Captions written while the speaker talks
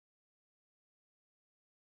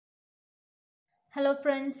Hello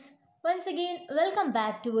friends, once again welcome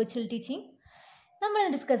back to virtual teaching. നമ്മൾ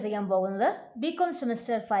ഇന്ന് discuss ചെയ്യാൻ പോകുന്നത് ബികോം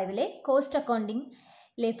സെമസ്റ്റർ 5-ലെ കോസ്റ്റ്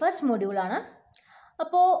അക്കൗണ്ടിങ്ങിലെ ഫസ്റ്റ് മൊഡ്യൂളാണ്.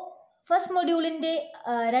 അപ്പോൾ ഫസ്റ്റ് മൊഡ്യൂളിൻ്റെ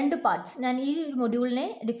രണ്ട് പാർട്സ്, ഞാൻ ഈ മൊഡ്യൂളിനെ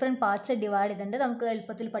ഡിഫറെൻറ്റ് പാർട്സ് ഡിവൈഡ് ചെയ്തിട്ടുണ്ട് നമുക്ക്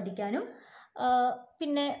എളുപ്പത്തിൽ പഠിക്കാനും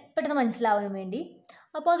പിന്നെ പെട്ടെന്ന് മനസ്സിലാവാനും വേണ്ടി.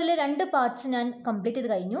 അപ്പോൾ അതിൽ രണ്ട് പാർട്സ് ഞാൻ കംപ്ലീറ്റ്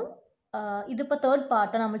ചെയ്ത് കഴിഞ്ഞു. ഇതിപ്പോൾ തേർഡ്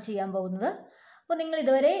പാർട്ടാണ് നമ്മൾ ചെയ്യാൻ പോകുന്നത്. അപ്പോൾ നിങ്ങൾ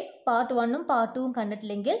ഇതുവരെ പാർട്ട് 1ഉം പാർട്ട് 2ഉം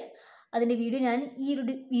കണ്ടിട്ടില്ലെങ്കിൽ അതിൻ്റെ വീഡിയോ ഞാൻ ഈ ഒരു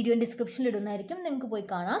വീഡിയോ ഡിസ്ക്രിപ്ഷനിൽ ഇടുന്നതായിരിക്കും, നിങ്ങൾക്ക് പോയി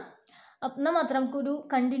കാണാം. എന്നാൽ മാത്രം നമുക്കൊരു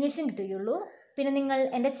കണ്ടിന്യൂഷൻ കിട്ടുകയുള്ളൂ. പിന്നെ നിങ്ങൾ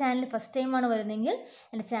എൻ്റെ ചാനൽ ഫസ്റ്റ് ടൈമാണ് വരുന്നതെങ്കിൽ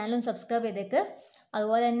എൻ്റെ ചാനലും സബ്സ്ക്രൈബ് ചെയ്തേക്ക്.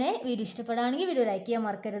 അതുപോലെ തന്നെ വീഡിയോ ഇഷ്ടപ്പെടുകയാണെങ്കിൽ വീഡിയോ ലൈക്ക് ചെയ്യാൻ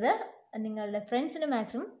മറക്കരുത്, നിങ്ങളുടെ ഫ്രണ്ട്സിന്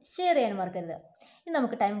മാക്സിമം ഷെയർ ചെയ്യാൻ മറക്കരുത്. ഇനി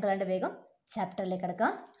നമുക്ക് ടൈം കളയാണ്ട് വേഗം ചാപ്റ്ററിലേക്ക്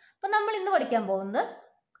കിടക്കാം. അപ്പോൾ നമ്മൾ ഇന്ന് പഠിക്കാൻ പോകുന്നത്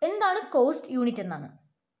എന്താണ് കോസ്റ്റ് യൂണിറ്റ് എന്നാണ്.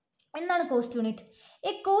 എന്താണ് cost unit?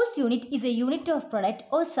 A cost unit is A unit of product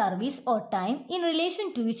or service or time in relation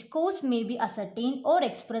to which cost may be ascertained or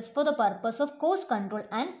express for the purpose of cost control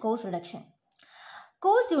and cost reduction.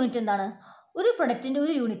 Cost unit എന്താണ്? ഒരു പ്രൊഡക്റ്റിൻ്റെ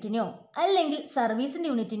ഒരു യൂണിറ്റിനോ അല്ലെങ്കിൽ സർവീസിൻ്റെ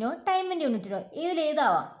യൂണിറ്റിനോ ടൈമിൻ്റെ യൂണിറ്റിനോ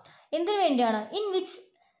ഇതിലേതാവാം. എന്തിനു വേണ്ടിയാണ്? In which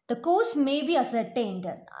the cost may be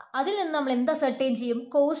ascertained. അതിൽ നിന്ന് നമ്മൾ എന്ത് അസർട്ടൈൻ ചെയ്യും?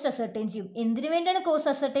 കോസ്റ്റ് അസർട്ടൈൻ ചെയ്യും. എന്തിനു വേണ്ടിയാണ് കോസ്റ്റ്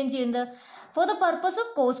അസർട്ടൈൻ ചെയ്യുന്നത്? For the purpose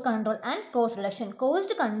of cost control and cost reduction.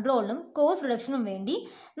 Cost കൺട്രോളിനും cost റിഡക്ഷനും വേണ്ടി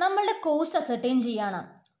നമ്മളുടെ കോസ്റ്റ് അസർട്ടൈൻ ചെയ്യാണ്.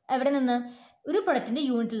 എവിടെ നിന്ന്? ഒരു പ്രൊഡക്റ്റിൻ്റെ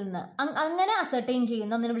യൂണിറ്റിൽ നിന്ന്. അങ്ങനെ അസർട്ടൈൻ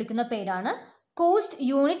ചെയ്യുന്ന അതിനെ വിളിക്കുന്ന പേരാണ് കോസ്റ്റ്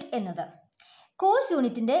യൂണിറ്റ് എന്നത്. കോസ്റ്റ്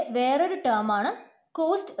യൂണിറ്റിൻ്റെ വേറൊരു ടേമാണ്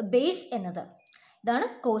കോസ്റ്റ് ബേസ് എന്നത്. ഇതാണ്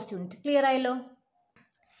കോസ്റ്റ് യൂണിറ്റ്. ക്ലിയർ ആയല്ലോ?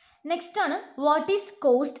 നെക്സ്റ്റ് ആണ് വാട്ട് ഈസ്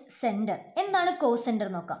കോസ്റ്റ് സെൻറ്റർ. എന്താണ് കോസ്റ്റ് സെൻറ്റർ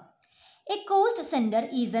നോക്കാം. A cost center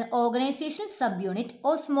is an organization subunit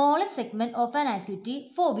or smallest segment of an activity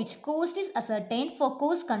for which cost is ascertained for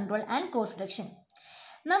cost control and cost reduction.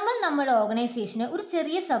 നമ്മുടെ ഓർഗനൈസേഷനെ ഒരു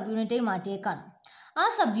ചെറിയ sub യൂണിറ്റായി മാറ്റിയേക്കാണ്. ആ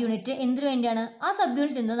sub unit എന്തിനു വേണ്ടിയാണ്? ആ സബ്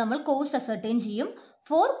യൂണിറ്റിൽ നിന്ന് നമ്മൾ കോസ്റ്റ് അസർട്ടൈൻ ചെയ്യും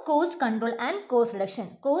for cost control and cost reduction.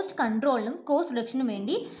 Cost കൺട്രോളിനും cost റിഡക്ഷനും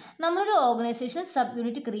വേണ്ടി നമ്മളൊരു ഓർഗനൈസേഷൻ സബ്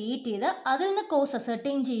യൂണിറ്റ് ക്രിയേറ്റ് ചെയ്ത് അതിൽ നിന്ന് കോസ്റ്റ്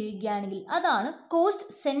അസർട്ടൈൻ ചെയ്യുകയാണെങ്കിൽ അതാണ് കോസ്റ്റ്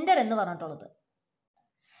സെൻറ്റർ എന്ന് പറഞ്ഞിട്ടുള്ളത്.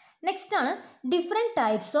 നെക്സ്റ്റ് ആണ് different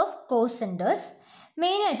types of cost centres.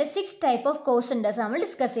 മെയിനായിട്ട് 6 ടൈപ്പ് ഓഫ് കോസ്റ്റ് സെൻറ്റേഴ്സ് നമ്മൾ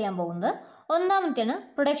ഡിസ്കസ് ചെയ്യാൻ പോകുന്നത്. ഒന്നാമത്തെയാണ്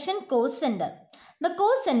production cost centre. The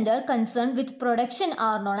cost centre concern with production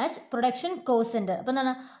R known as production cost centre. അപ്പോൾ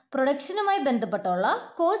എന്താണ്? പ്രൊഡക്ഷനുമായി ബന്ധപ്പെട്ടുള്ള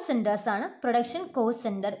കോസ്റ്റ് സെൻറ്റേഴ്സ് ആണ് പ്രൊഡക്ഷൻ കോസ്റ്റ്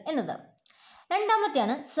സെൻറ്റർ എന്നത്.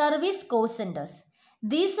 രണ്ടാമത്തെയാണ് service cost centres.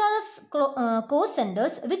 These are the cost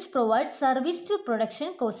centers which provide service to production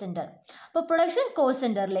cost center. അപ്പോൾ production cost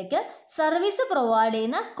സെൻറ്ററിലേക്ക് service provide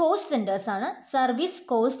ചെയ്യുന്ന cost centres ആണ് service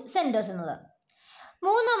cost centres എന്നത്.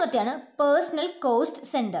 മൂന്നാമത്തെയാണ് personal cost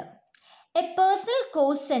centre. A personal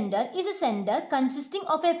cost centre is A centre consisting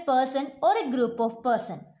of A person or A group of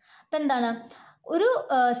person. അപ്പം എന്താണ്? ഒരു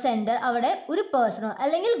centre അവിടെ ഒരു പേഴ്സണോ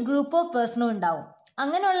അല്ലെങ്കിൽ ഗ്രൂപ്പ് ഓഫ് പേഴ്സണോ ഉണ്ടാവും.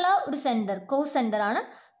 അങ്ങനെയുള്ള ഒരു സെൻറ്റർ കോസ്റ്റ് സെൻറ്റർ ആണ്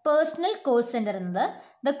പേഴ്സണൽ കോസ്റ്റ് സെൻറ്റർ എന്നത്.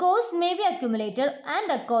 The cost may be accumulated and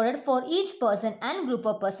recorded for each person and group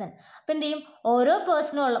of person. അപ്പം എന്ത് ചെയ്യും? ഓരോ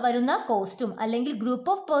പേഴ്സണും വരുന്ന കോസ്റ്റും അല്ലെങ്കിൽ ഗ്രൂപ്പ്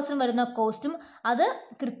ഓഫ് പേഴ്സൺ വരുന്ന കോസ്റ്റും അത്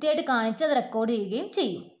കൃത്യമായിട്ട് കാണിച്ച് അത് റെക്കോർഡ് ചെയ്യുകയും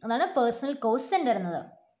ചെയ്യും. അതാണ് പേഴ്സണൽ കോസ്റ്റ് സെൻറ്റർ എന്നത്.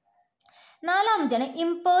 നാലാമത്തെയാണ്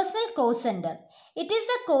impersonal cost centre. It is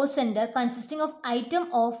the cost centre consisting of item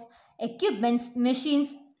of equipments,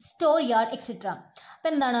 machines, store yard etcetera. അപ്പം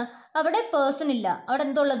എന്താണ്? അവിടെ പേഴ്സൺ ഇല്ല. അവിടെ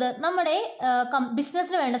എന്തുള്ളത്? നമ്മുടെ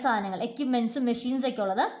ബിസിനസ്സിന് വേണ്ട സാധനങ്ങൾ, എക്യുപ്മെൻറ്റ്സും മെഷീൻസ് ഒക്കെ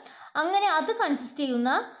ഉള്ളത്. അങ്ങനെ അത് കൺസിസ്റ്റ്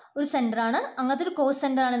ചെയ്യുന്ന ഒരു സെൻറ്ററാണ്, അങ്ങനത്തെ ഒരു കോസ്റ്റ്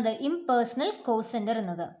സെൻറ്ററാണ് എന്ത്? ഇംപേഴ്സണൽ കോസ്റ്റ് സെൻറ്റർ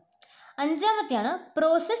എന്നത്. അഞ്ചാമത്തെയാണ്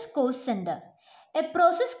process cost centre. A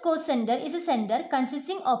process cost centre is A centre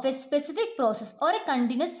consisting of A specific process or A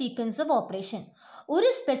continuous sequence of operation. ഒരു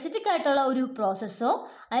സ്പെസിഫിക് ആയിട്ടുള്ള ഒരു പ്രോസസ്സോ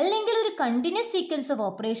അല്ലെങ്കിൽ ഒരു കണ്ടിന്യൂസ് സീക്വൻസ് ഓഫ്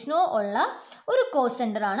ഓപ്പറേഷനോ ഉള്ള ഒരു കോസ്റ്റ്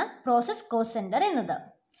സെൻറ്ററാണ് പ്രോസസ് കോസ്റ്റ് സെൻറ്റർ എന്നത്.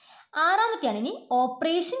 ആറാമത്തെയാണ് ഇനി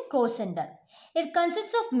operation cost centre. It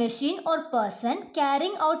consist of machine or person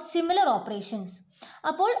carrying out similar operations.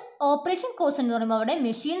 അപ്പോൾ ഓപ്പറേഷൻ കോസ്റ്റ് എന്ന് പറയുമ്പോൾ അവിടെ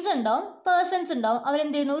മെഷീൻസ് ഉണ്ടാവും, പേഴ്സൺസ് ഉണ്ടാവും.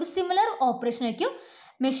 അവരെന്ത് ചെയ്യുന്നു? ഒരു സിമിലർ ഓപ്പറേഷൻ ആയിരിക്കും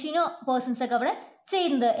മെഷീനോ പേഴ്സൺസൊക്കെ അവിടെ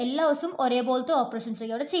ചെയ്യുന്നത്. എല്ലാ ദിവസവും ഒരേപോലത്തെ ഓപ്പറേഷൻസ്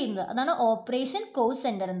ഒക്കെ അവിടെ ചെയ്യുന്നത്. അതാണ് ഓപ്പറേഷൻ കോസ്റ്റ്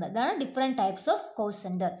സെൻറ്റർ എന്നത്. ഇതാണ് different types of cost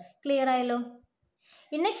centre. Clear ആയല്ലോ?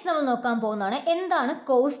 നെക്സ്റ്റ് നമ്മൾ നോക്കാൻ പോകുന്നതാണ് എന്താണ്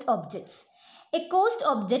cost objects. A cost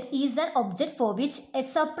object is an object four which A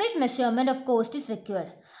separate measurement of cost is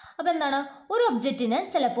required. അപ്പോൾ എന്താണ്? ഒരു ഒബ്ജക്റ്റിന്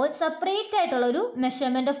ചിലപ്പോൾ സെപ്പറേറ്റ് ആയിട്ടുള്ള ഒരു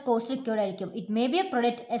മെഷർമെൻറ്റ് ഓഫ് കോസ്റ്റ് റിക്വയർഡ് ആയിരിക്കും. It may be A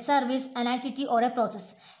product, A service, an activity or A process.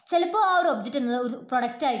 ചിലപ്പോൾ ആ ഒരു ഒബ്ജക്റ്റ് എന്നത് ഒരു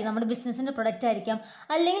പ്രൊഡക്റ്റ് ആയിരിക്കും, നമ്മുടെ ബിസിനസ്സിൻ്റെ പ്രൊഡക്റ്റ് ആയിരിക്കാം,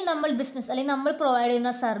 അല്ലെങ്കിൽ നമ്മൾ പ്രൊവൈഡ്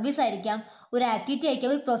ചെയ്യുന്ന സർവീസ് ആയിരിക്കാം, ഒരു ആക്ടിവിറ്റി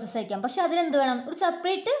ആയിരിക്കാം, ഒരു പ്രോസസ് ആയിരിക്കാം. പക്ഷേ അതിനെന്ത് വേണം? ഒരു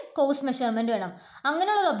സെപ്പറേറ്റ് കോസ്റ്റ് മെഷർമെൻറ്റ് വേണം.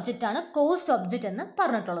 അങ്ങനെയുള്ള ഒരു ഒബ്ജക്റ്റാണ് കോസ്റ്റ് ഒബ്ജക്റ്റ് എന്ന്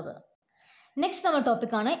പറഞ്ഞിട്ടുള്ളത്. നെക്സ്റ്റ് നമ്മുടെ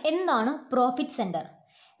ടോപ്പിക്കാണ് എന്താണ് profit centre.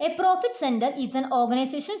 A profit centre is an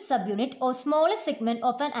organisation subunit or smallest segment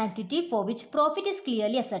of an activity four which profit is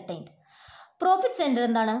clearly ascertained. Profit centre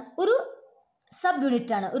എന്താണ്? ഒരു സബ്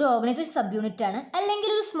യൂണിറ്റ് ആണ്, ഒരു ഓർഗനൈസേഷൻ സബ് യൂണിറ്റ് ആണ്, അല്ലെങ്കിൽ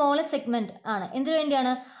ഒരു സ്മോളസ്റ്റ് സെഗ്മെന്റ് ആണ്. എന്തിനു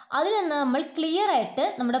വേണ്ടിയാണ്? അതിൽ നിന്ന് നമ്മൾ ക്ലിയർ ആയിട്ട്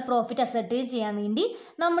നമ്മുടെ പ്രോഫിറ്റ് അസർട്ടൈൻ ചെയ്യാൻ വേണ്ടി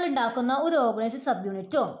നമ്മൾ ഉണ്ടാക്കുന്ന ഒരു ഓർഗനൈസേഷൻ സബ്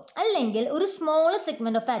യൂണിറ്റോ അല്ലെങ്കിൽ ഒരു സ്മോളസ്റ്റ്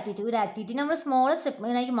സെഗ്മെന്റ് ഓഫ് ആക്ടിവിറ്റി, ഒരു ആക്ടിവിറ്റി നമ്മൾ സ്മോളസ്റ്റ്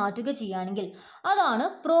സെഗ്മെന്റായി മാറ്റുക ചെയ്യുകയാണെങ്കിൽ അതാണ്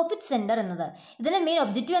പ്രോഫിറ്റ് സെന്റർ എന്നത്. ഇതിന്റെ മെയിൻ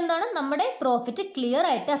ഒബ്ജക്റ്റീവ് എന്താണ്? നമ്മുടെ പ്രോഫിറ്റ് ക്ലിയർ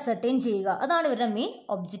ആയിട്ട് അസർട്ടൈൻ ചെയ്യുക. അതാണ് ഇവരുടെ മെയിൻ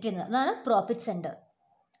ഒബ്ജക്റ്റീവ് എന്നത്. അതാണ് പ്രോഫിറ്റ് സെന്റർ.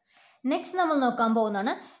 നെക്സ്റ്റ് നമ്മൾ നോക്കാൻ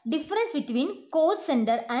പോകുന്നതാണ് difference between cost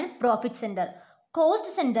centre and profit centre.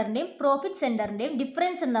 Cost സെന്ററിന്റെയും profit സെന്ററിന്റെയും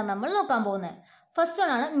difference എന്താണ് നമ്മൾ നോക്കാൻ പോകുന്നത്. ഫസ്റ്റ്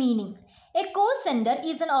ആണ് meaning. A cost centre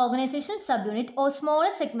is N organisation sub unit or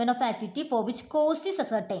smaller segment of activity four which cost is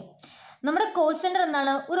ascertain. നമ്മുടെ cost centre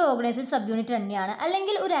എന്താണ്? ഒരു organisation sub unit തന്നെയാണ്,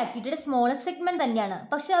 അല്ലെങ്കിൽ ഒരു ആക്ടിവിറ്റിയുടെ സ്മോളർ സെഗ്മെന്റ് തന്നെയാണ്.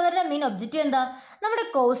 പക്ഷെ അവരുടെ മെയിൻ ഒബ്ജക്റ്റീവ് എന്താ? നമ്മുടെ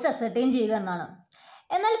കോസ്റ്റ് അസർട്ടൈൻ ചെയ്യുക എന്നാണ്.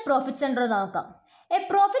 എന്നാൽ പ്രോഫിറ്റ് സെന്റർ നോക്കാം. A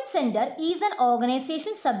profit center is an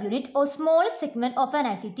organization subunit or smallest segment of an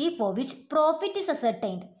activity for which profit is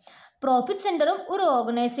ascertained. Profit സെന്ററും ഒരു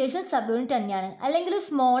ഓർഗനൈസേഷൻ സബ് യൂണിറ്റ് തന്നെയാണ്, അല്ലെങ്കിൽ ഒരു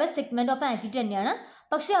സ്മോളസ്റ്റ് സെഗ്മെന്റ് ഓഫ് ആക്ടിവിറ്റി തന്നെയാണ്.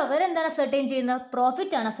 പക്ഷെ അവരെന്താണ് അസർട്ടൈൻ ചെയ്യുന്നത്?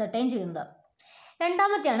 പ്രോഫിറ്റ് ആണ് അസർട്ടൈൻ ചെയ്യുന്നത്.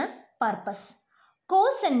 രണ്ടാമത്തെയാണ് purpose.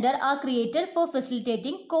 Cost centre are created for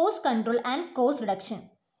facilitating cost control and cost reduction.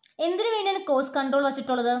 എന്തിനു വേണ്ടിയാണ് കോസ്റ്റ് കൺട്രോൾ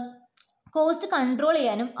വച്ചിട്ടുള്ളത്? കോസ്റ്റ് കൺട്രോൾ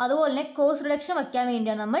ചെയ്യാനും അതുപോലെ തന്നെ കോസ്റ്റ് റിഡക്ഷൻ വയ്ക്കാൻ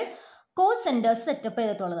വേണ്ടിയാണ് നമ്മൾ കോസ്റ്റ് സെന്റേഴ്സ് സെറ്റപ്പ്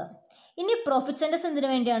ചെയ്തിട്ടുള്ളത്. ഇനി പ്രോഫിറ്റ് സെന്റേഴ്സ് എന്തിനു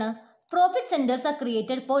വേണ്ടിയാണ്? Profit centres are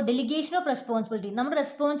created for delegation of responsibility. നമ്മുടെ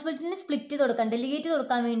റെസ്പോൺസിബിലിറ്റിനെ സ്പ്ലിറ്റ് ചെയ്ത് കൊടുക്കാൻ, ഡെലിഗേറ്റ് ചെയ്ത്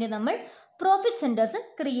കൊടുക്കാൻ വേണ്ടി നമ്മൾ പ്രോഫിറ്റ് സെന്റേഴ്സ്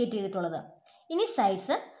ക്രിയേറ്റ് ചെയ്തിട്ടുള്ളത്. ഇനി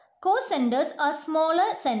size. Cost centres R smaller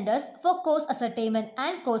centres for cost ascertainment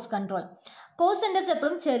and cost control. Cost centres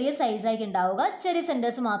എപ്പോഴും ചെറിയ സൈസായിരിക്കും ഉണ്ടാവുക, ചെറിയ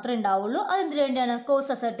സെന്റേഴ്സ് മാത്രമേ ഉണ്ടാവുള്ളൂ. അതെന്തിനു വേണ്ടിയാണ്?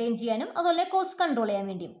 കോസ്റ്റ് അസർട്ടൈൻ ചെയ്യാനും അതുപോലെ കോസ്റ്റ് കൺട്രോൾ ചെയ്യാൻ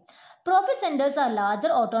വേണ്ടിയും. Profit centres R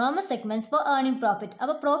larger autonomous segments four earning profit.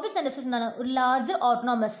 അപ്പോൾ പ്രോഫിറ്റ് സെന്റേഴ്സ് എന്താണ്? ഒരു ലാർജർ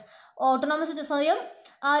ഓട്ടോണോമസ് സ്വയം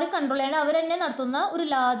ആരും കൺട്രോൾ ചെയ്യണം, അവർ തന്നെ നടത്തുന്ന ഒരു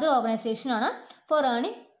ലാർജർ ഓർഗനൈസേഷൻ ആണ് ഫോർ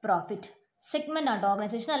ഏർണിംഗ് പ്രോഫിറ്റ്. സെഗ്മെന്റ് ആണ്,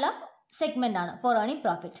 ഓർഗനൈസേഷൻ അല്ല, സെഗ്മെന്റ് ആണ് ഫോർ ഏർണിംഗ്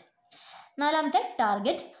പ്രോഫിറ്റ്. നാലാമത്തെ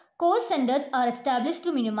target. Cost centres R establish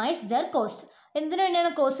to minimise there cost. എന്തിനു വേണ്ടിയാണ്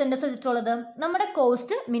കോസ്റ്റ് സെന്റേഴ്സ് വെച്ചിട്ടുള്ളത്? നമ്മുടെ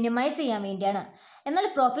കോസ്റ്റ് മിനിമൈസ് ചെയ്യാൻ വേണ്ടിയാണ്. എന്നാൽ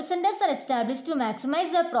profit centres R establish to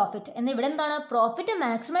maximise the profit. എന്നാൽ ഇവിടെ എന്താണ്? പ്രോഫിറ്റ്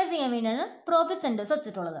മാക്സിമൈസ് ചെയ്യാൻ വേണ്ടിയാണ് പ്രോഫിറ്റ് സെന്റേഴ്സ്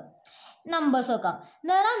വെച്ചിട്ടുള്ളത്. നമ്പേഴ്സ് നോക്കാം.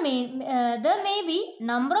 there may be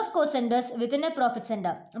number of cost centers within a profit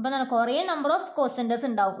center. അപ്പോൾ എന്താണ്? കുറേ നമ്പർ ഓഫ് കോസ്റ്റ് സെന്റേഴ്സ്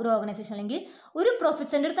ഉണ്ടാവും ഒരു ഓർഗനൈസേഷൻ, അല്ലെങ്കിൽ ഒരു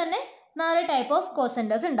പ്രോഫിറ്റ് സെന്റർ തന്നെ 4 ടൈപ്പ് ഓഫ് കോസ്റ്റ്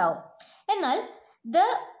സെന്റേഴ്സ് ഉണ്ടാവും. എന്നാൽ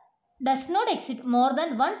does not exist more than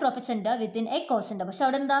one profit center within a cost center. പക്ഷെ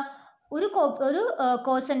അവിടെ എന്താ? ഒരു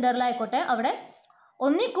കോസ്റ്റ് സെന്ററിലായിക്കോട്ടെ അവിടെ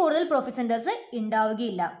ഒന്നിൽ കൂടുതൽ പ്രോഫിറ്റ് സെന്റേഴ്സ്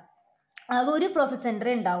ഉണ്ടാവുകയില്ല. ആകെ ഒരു പ്രോഫിറ്റ്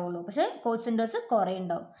സെന്ററേ ഉണ്ടാവുള്ളൂ, പക്ഷേ കോസ്റ്റ് സെന്റേഴ്സ് കുറേ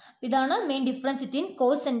ഉണ്ടാവും. ഇതാണ് main difference between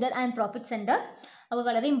cost centre and profit centre. അപ്പോൾ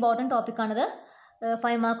വളരെ ഇമ്പോർട്ടൻറ്റ് ടോപ്പിക്കാണിത്.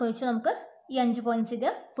 5 മാർക്ക് വെച്ച് നമുക്ക് ഈ 5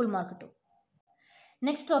 പോയിന്റ്സിൻ്റെ ഫുൾ മാർക്ക് കിട്ടും.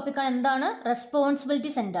 നെക്സ്റ്റ് ടോപ്പിക്കാണ് എന്താണ്?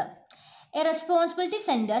 Responsibility centre. A responsibility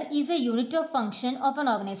center is a unit of function of an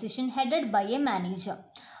organization headed by a manager.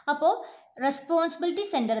 അപ്പോൾ റെസ്പോൺസിബിലിറ്റി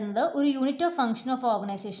സെന്റർ എന്നത് ഒരു unit of function of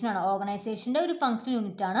organisation ആണ്. ഓർഗനൈസേഷൻ്റെ ഒരു ഫംഗ്ഷൻ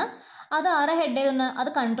യൂണിറ്റ് ആണ്. അത് ആരെ ഹെഡ് ചെയ്യുന്നത്? അത്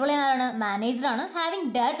കൺട്രോൾ ചെയ്യാൻ ആരാണ്? മാനേജറാണ്. Having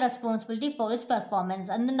direct responsibility for his performance.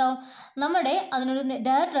 എന്തുണ്ടാവും? നമ്മുടെ അതിനൊരു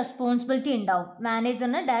ഡയറക്റ്റ് റെസ്പോൺസിബിലിറ്റി ഉണ്ടാവും.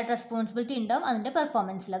 മാനേജറിന് ഡയറക്റ്റ് റെസ്പോൺസിബിലിറ്റി ഉണ്ടാവും അതിൻ്റെ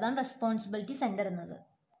പെർഫോമൻസിൽ. അതാണ് റെസ്പോൺസിബിലിറ്റി സെന്റർ എന്നത്.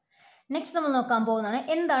 നെക്സ്റ്റ് നമ്മൾ നോക്കാൻ പോകുന്നതാണ്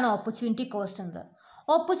എന്താണ് ഓപ്പർച്യൂണിറ്റി കോസ്റ്റ് എന്നത്.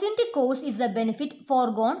 Opportunity cost is the benefit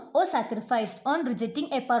foregone or sacrificed on rejecting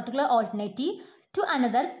a particular alternative to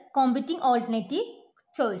another competing alternative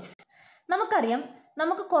choice. നമുക്കറിയാം,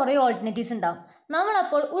 നമുക്ക് കുറേ ഓൾട്ടർനേറ്റീവ്സ് ഉണ്ടാവും.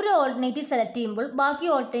 നമ്മളപ്പോൾ ഒരു ഓൾട്ടർനേറ്റീവ് സെലക്ട് ചെയ്യുമ്പോൾ ബാക്കി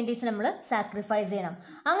ഓൾട്ടർനേറ്റീവ്സ് നമ്മൾ സാക്രിഫൈസ് ചെയ്യണം.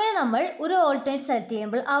 അങ്ങനെ നമ്മൾ ഒരു ഓൾട്ടർനേറ്റീവ് സെലക്ട്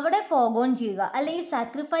ചെയ്യുമ്പോൾ അവിടെ ഫോർഗോൺ ചെയ്യുക, അല്ലെങ്കിൽ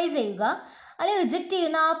സാക്രിഫൈസ് ചെയ്യുക, അല്ലെങ്കിൽ റിജക്റ്റ്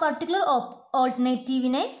ചെയ്യുന്ന ആ പർട്ടിക്കുലർ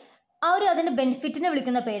ഓൾട്ടർനേറ്റീവിനെ അതിൻ്റെ ബെനിഫിറ്റിനെ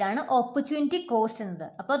വിളിക്കുന്ന പേരാണ് ഓപ്പർച്യൂണിറ്റി കോസ്റ്റ് എന്നത്.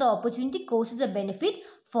 അപ്പോൾ അത് opportunity cost is A benefit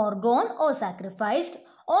forgone or sacrificed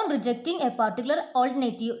on rejecting A particular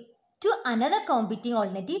alternative to another competing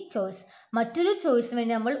alternative choice. മറ്റൊരു ചോയ്സിന്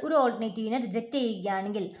വേണ്ടി നമ്മൾ ഒരു ഓൾട്ടർനേറ്റീവിനെ റിജക്റ്റ്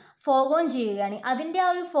ചെയ്യുകയാണെങ്കിൽ, ഫോർഗോൺ ചെയ്യുകയാണെങ്കിൽ, അതിൻ്റെ ആ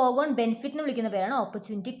ഒരു ഫോർഗോൺ ബെനിഫിറ്റിനെ വിളിക്കുന്ന പേരാണ്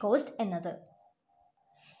ഓപ്പർച്യൂണിറ്റി കോസ്റ്റ് എന്നത്.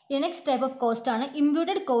 ഈ നെക്സ്റ്റ് ടൈപ്പ് ഓഫ് കോസ്റ്റ് ആണ്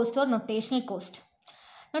imputed cost or notational cost.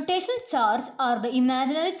 Notational charge are the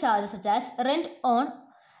imaginary charges such as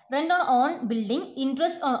rent on building,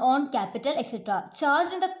 interest on capital, etc.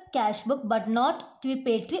 charged in the cash book but not to be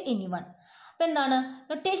paid to anyone. അപ്പോൾ എന്താണ്?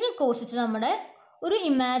 Notational cost നമ്മുടെ ഒരു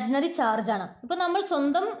imaginary ചാർജാണ്. ഇപ്പോൾ നമ്മൾ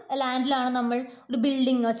സ്വന്തം ലാൻഡിലാണ് നമ്മൾ ഒരു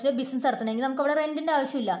building വെച്ച് ബിസിനസ് നടത്തണമെങ്കിൽ നമുക്ക് അവിടെ റെൻറ്റിൻ്റെ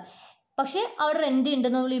ആവശ്യമില്ല. പക്ഷേ അവിടെ റെൻറ്റ്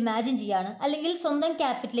ഉണ്ടെന്ന് നമ്മൾ ഇമാജിൻ ചെയ്യുകയാണ്. അല്ലെങ്കിൽ സ്വന്തം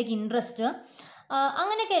ക്യാപിറ്റലിലേക്ക് ഇൻട്രസ്റ്റ്,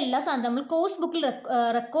 അങ്ങനെയൊക്കെ എല്ലാ സാധനം നമ്മൾ കോസ്റ്റ് ബുക്കിൽ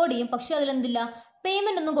റെക്കോർഡ് ചെയ്യും. പക്ഷേ അതിലെന്തില്ല?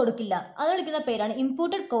 പേയ്മെൻ്റ് ഒന്നും കൊടുക്കില്ല. അത് വിളിക്കുന്ന പേരാണ്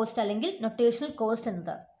ഇംപ്യൂട്ടഡ് കോസ്റ്റ് അല്ലെങ്കിൽ നൊട്ടേഷണൽ കോസ്റ്റ്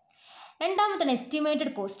എന്നത്. രണ്ടാമത്താണ്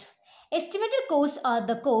estimated cost. Estimated costs are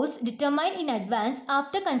the costs determined in advance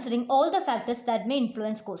after considering all the factors that may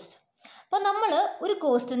influence cost. അപ്പോൾ നമ്മൾ ഒരു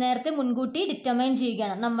കോസ്റ്റ് നേരത്തെ മുൻകൂട്ടി ഡിറ്റർമൈൻ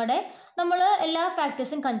ചെയ്യുകയാണ്. നമ്മൾ എല്ലാ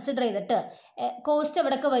ഫാക്ടേഴ്സും കൺസിഡർ ചെയ്തിട്ട് കോസ്റ്റ്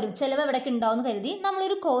എവിടെയൊക്കെ വരും, ചിലവ് എവിടെയൊക്കെ ഉണ്ടാവുമെന്ന് കരുതി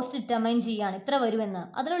നമ്മളൊരു കോസ്റ്റ് ഡിറ്റർമൈൻ ചെയ്യുകയാണ്, ഇത്ര വരുമെന്ന്.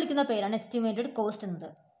 അതിന് വിളിക്കുന്ന പേരാണ് എസ്റ്റിമേറ്റഡ് കോസ്റ്റ് എന്നത്.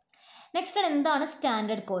 നെക്സ്റ്റ് ആണ് എന്താണ്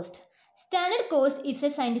standard cost. Standard cost is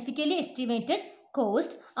A scientifically estimated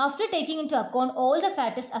cost after taking in to account all the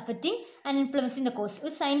factors affecting and influencing the cost.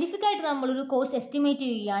 ഒരു സയൻറ്റിഫിക് ആയിട്ട് നമ്മളൊരു കോസ്റ്റ് എസ്റ്റിമേറ്റ്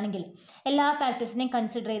ചെയ്യുകയാണെങ്കിൽ എല്ലാ ഫാക്ടേഴ്സിനെയും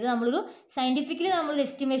കൺസിഡർ ചെയ്ത് നമ്മളൊരു സയൻറ്റിഫിക്കലി നമ്മളൊരു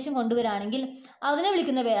എസ്റ്റിമേഷൻ കൊണ്ടുവരികയാണെങ്കിൽ അതിനെ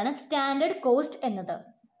വിളിക്കുന്ന പേരാണ് സ്റ്റാൻഡേർഡ് കോസ്റ്റ് എന്നത്.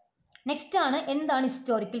 നെക്സ്റ്റ് ആണ് എന്താണ്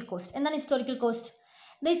ഹിസ്റ്റോറിക്കൽ കോസ്റ്റ്. എന്താണ് historical cost?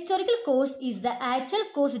 The historical cost is the actual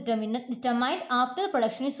cost determined after the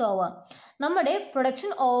production is over. നമ്മുടെ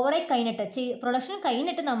പ്രൊഡക്ഷൻ ഓവറായി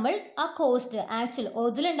കഴിഞ്ഞിട്ട് നമ്മൾ ആ കോസ്റ്റ് ആക്ച്വൽ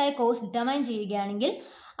ഒറിജിനലുണ്ടായ കോസ്റ്റ് ഡിറ്റർമൈൻ ചെയ്യുകയാണെങ്കിൽ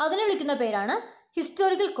അതിനെ വിളിക്കുന്ന പേരാണ്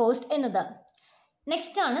ഹിസ്റ്റോറിക്കൽ കോസ്റ്റ് എന്നത്.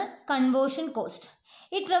 നെക്സ്റ്റ് ആണ് conversion cost.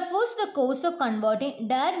 It refers the cost of converting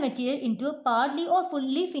direct material in to partly or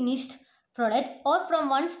fully finished product or from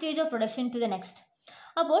one stage of production to the next.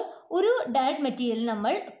 അപ്പോൾ ഒരു direct material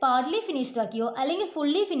നമ്മൾ partly finished ആക്കിയോ അല്ലെങ്കിൽ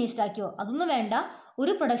fully finished ആക്കിയോ അതൊന്നും വേണ്ട,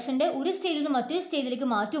 ഒരു പ്രൊഡക്ഷൻ്റെ ഒരു സ്റ്റേജിൽ നിന്ന് മറ്റൊരു സ്റ്റേജിലേക്ക്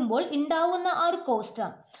മാറ്റുമ്പോൾ ഉണ്ടാവുന്ന ആ ഒരു കോസ്റ്റ്,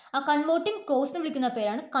 ആ കൺവേർട്ടിംഗ് കോസ്റ്റിനെ വിളിക്കുന്ന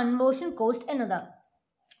പേരാണ് കൺവേർഷൻ കോസ്റ്റ് എന്നത്.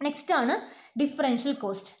 നെക്സ്റ്റ് ആണ് differential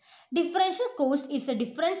cost. Differential cost is A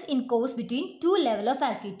difference in cost between two level of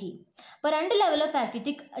activity. അപ്പോൾ രണ്ട് ലെവൽ ഓഫ്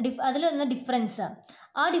ആക്ടിവിറ്റി അതിൽ വരുന്ന ഡിഫറൻസ്,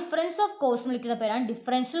 ആ ഡിഫറൻസ് ഓഫ് കോസ്റ്റ് വിളിക്കുന്ന പേരാണ്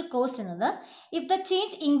ഡിഫറൻഷ്യൽ കോസ്റ്റ് എന്നത്. If the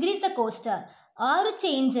change increase the cost, ആ ഒരു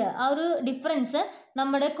ചേഞ്ച്, ആ ഒരു ഡിഫറൻസ്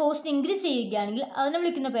നമ്മുടെ കോസ്റ്റ് ഇൻക്രീസ് ചെയ്യുകയാണെങ്കിൽ അതിനെ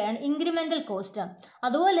വിളിക്കുന്ന പേരാണ് ഇൻക്രിമെൻ്റൽ കോസ്റ്റ്.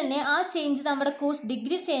 അതുപോലെ തന്നെ ആ ചേഞ്ച് നമ്മുടെ കോസ്റ്റ്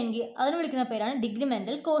ഡിക്രീസ് ചെയ്യുമെങ്കിൽ അതിനെ വിളിക്കുന്ന പേരാണ്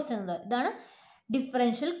ഡിക്രിമെൻ്റൽ കോസ്റ്റ് എന്നത്. ഇതാണ്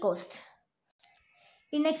ഡിഫറൻഷ്യൽ കോസ്റ്റ്.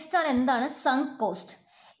 ഈ നെക്സ്റ്റ് ആണ് എന്താണ് sunk cost.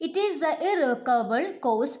 It is the ഇർറിക്കവറബിൾ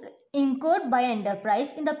cost incurred by an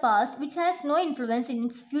enterprise in the past which has no influence in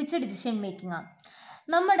its future decision making.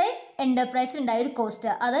 നമ്മുടെ എൻ്റർപ്രൈസിൽ ഉണ്ടായ ഒരു കോസ്റ്റ്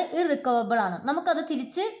അത് ഇർറിക്കവറബിൾ ആണ്, നമുക്കത്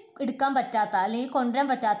തിരിച്ച് എടുക്കാൻ പറ്റാത്ത അല്ലെങ്കിൽ കൊണ്ടുവരാൻ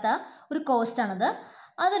പറ്റാത്ത ഒരു കോസ്റ്റാണത്.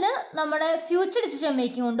 അതിന് നമ്മുടെ ഫ്യൂച്ചർ ഡിസിഷൻ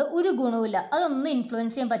മേക്കിംഗ് കൊണ്ട് ഒരു ഗുണവുമില്ല, അതൊന്നും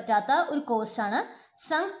ഇൻഫ്ലുവൻസ് ചെയ്യാൻ പറ്റാത്ത ഒരു കോസ്റ്റാണ്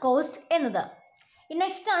സങ്ക് കോസ്റ്റ് എന്നത്.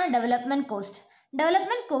 നെക്സ്റ്റ് ആണ് development cost.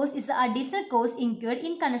 Development cost is the additional cost incurred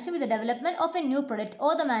in connection with the development of a new product or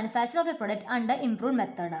the manufacture of a product under improved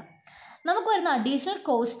method. നമുക്ക് വരുന്ന additional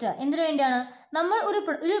cost എന്തിനു വേണ്ടിയാണ്? നമ്മൾ ഒരു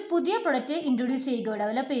പുതിയ product introduce ചെയ്യുകയോ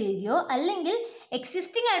develop ചെയ്യുകയോ അല്ലെങ്കിൽ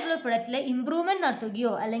എക്സിസ്റ്റിംഗ് ആയിട്ടുള്ള പ്രൊഡക്റ്റിൽ ഇമ്പ്രൂവ്മെൻറ്റ്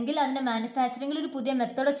നടത്തുകയോ അല്ലെങ്കിൽ അതിൻ്റെ മാനുഫാക്ചറിങ്ങിൽ ഒരു പുതിയ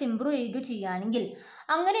മെത്തേഡ് വെച്ച് ഇമ്പ്രൂവ് ചെയ്യുകയോ ചെയ്യുകയാണെങ്കിൽ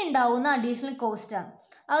അങ്ങനെ ഉണ്ടാവുന്ന അഡീഷണൽ കോസ്റ്റ്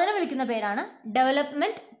അതിനെ വിളിക്കുന്ന പേരാണ്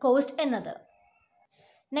ഡെവലപ്മെൻറ്റ് കോസ്റ്റ് എന്നത്.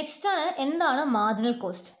 നെക്സ്റ്റ് ആണ് എന്താണ് marginal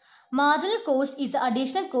cost. Marginal cost is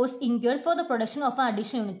additional cost incurred for the production of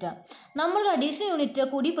additional unit. നമ്മളൊരു അഡീഷണൽ യൂണിറ്റ്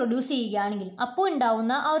കൂടി പ്രൊഡ്യൂസ് ചെയ്യുകയാണെങ്കിൽ അപ്പോൾ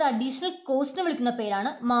ഉണ്ടാവുന്ന ആ ഒരു അഡീഷണൽ കോസ്റ്റിനെ വിളിക്കുന്ന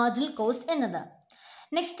പേരാണ് മാർജിനൽ കോസ്റ്റ് എന്നത്.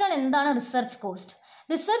 നെക്സ്റ്റ് ആണ് എന്താണ് research cost.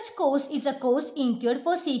 Research cost is A cost incurred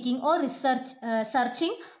four seeking or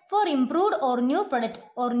searching for improved or new product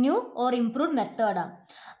or improved method.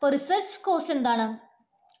 അപ്പോൾ റിസർച്ച് കോസ്റ്റ് എന്താണ്?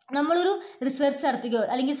 നമ്മളൊരു റിസർച്ച് നടത്തുകയോ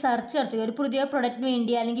അല്ലെങ്കിൽ സെർച്ച് നടത്തുകയോ ഒരു പുതിയ പ്രൊഡക്റ്റിന്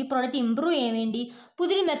വേണ്ടി അല്ലെങ്കിൽ പ്രൊഡക്റ്റ് ഇമ്പ്രൂവ് ചെയ്യാൻ വേണ്ടി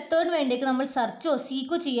പുതിയൊരു മെത്തേഡിന് വേണ്ടിയൊക്കെ നമ്മൾ സെർച്ചോ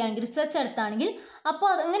സീക്കോ ചെയ്യുകയാണെങ്കിൽ റിസർച്ച് നടത്തുകയാണെങ്കിൽ അപ്പോൾ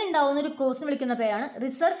അതങ്ങനെ ഉണ്ടാകുന്ന ഒരു കോസ്റ്റിനെ വിളിക്കുന്ന പേരാണ്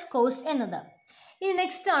റിസർച്ച് കോസ്റ്റ് എന്നത്. ഇനി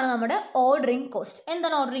നെക്സ്റ്റ് ആണ് നമ്മുടെ ഓർഡറിംഗ് കോസ്റ്റ്.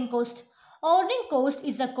 എന്താണ് ordering cost? Ordering cost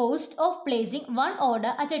is the cost of placing one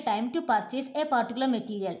order at a time to purchase a particular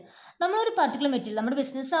material. നമ്മളൊരു പർട്ടിക്കുലർ മെറ്റീരിയൽ നമ്മുടെ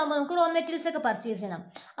ബിസിനസ് ആകുമ്പോൾ നമുക്ക് റോ മെറ്റീരിയൽസ് ഒക്കെ പർച്ചേസ് ചെയ്യണം.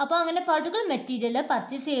 അപ്പോൾ അങ്ങനെ പർട്ടിക്കുലർ മെറ്റീരിയൽ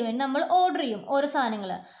പർച്ചേസ് ചെയ്യാൻ വേണ്ടി നമ്മൾ ഓർഡർ ചെയ്യും ഓരോ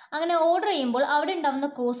സാധനങ്ങൾ. അങ്ങനെ ഓർഡർ ചെയ്യുമ്പോൾ അവിടെ ഉണ്ടാകുന്ന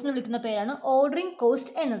കോസ്റ്റിനെ വിളിക്കുന്ന പേരാണ് ഓർഡറിംഗ്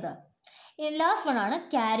കോസ്റ്റ് എന്നത്. ലാസ്റ്റ് വൺ ആണ്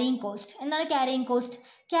ക്യാരിയിങ് കോസ്റ്റ്. എന്താണ് carrying cost?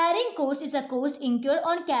 Carrying cost is A cost incurred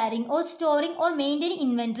on carrying or storing or maintaining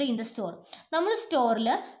inventory in the store. നമ്മൾ സ്റ്റോറിൽ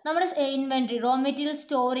നമ്മുടെ ഇൻവെൻറ്ററി റോ മെറ്റീരിയൽ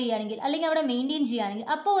സ്റ്റോർ ചെയ്യുകയാണെങ്കിൽ അല്ലെങ്കിൽ അവിടെ മെയിൻറ്റെയിൻ ചെയ്യുകയാണെങ്കിൽ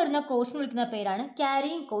അപ്പോൾ വരുന്ന കോസ്റ്റിന് വിളിക്കുന്ന പേരാണ്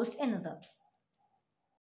ക്യാരിയിങ് കോസ്റ്റ് എന്നത്.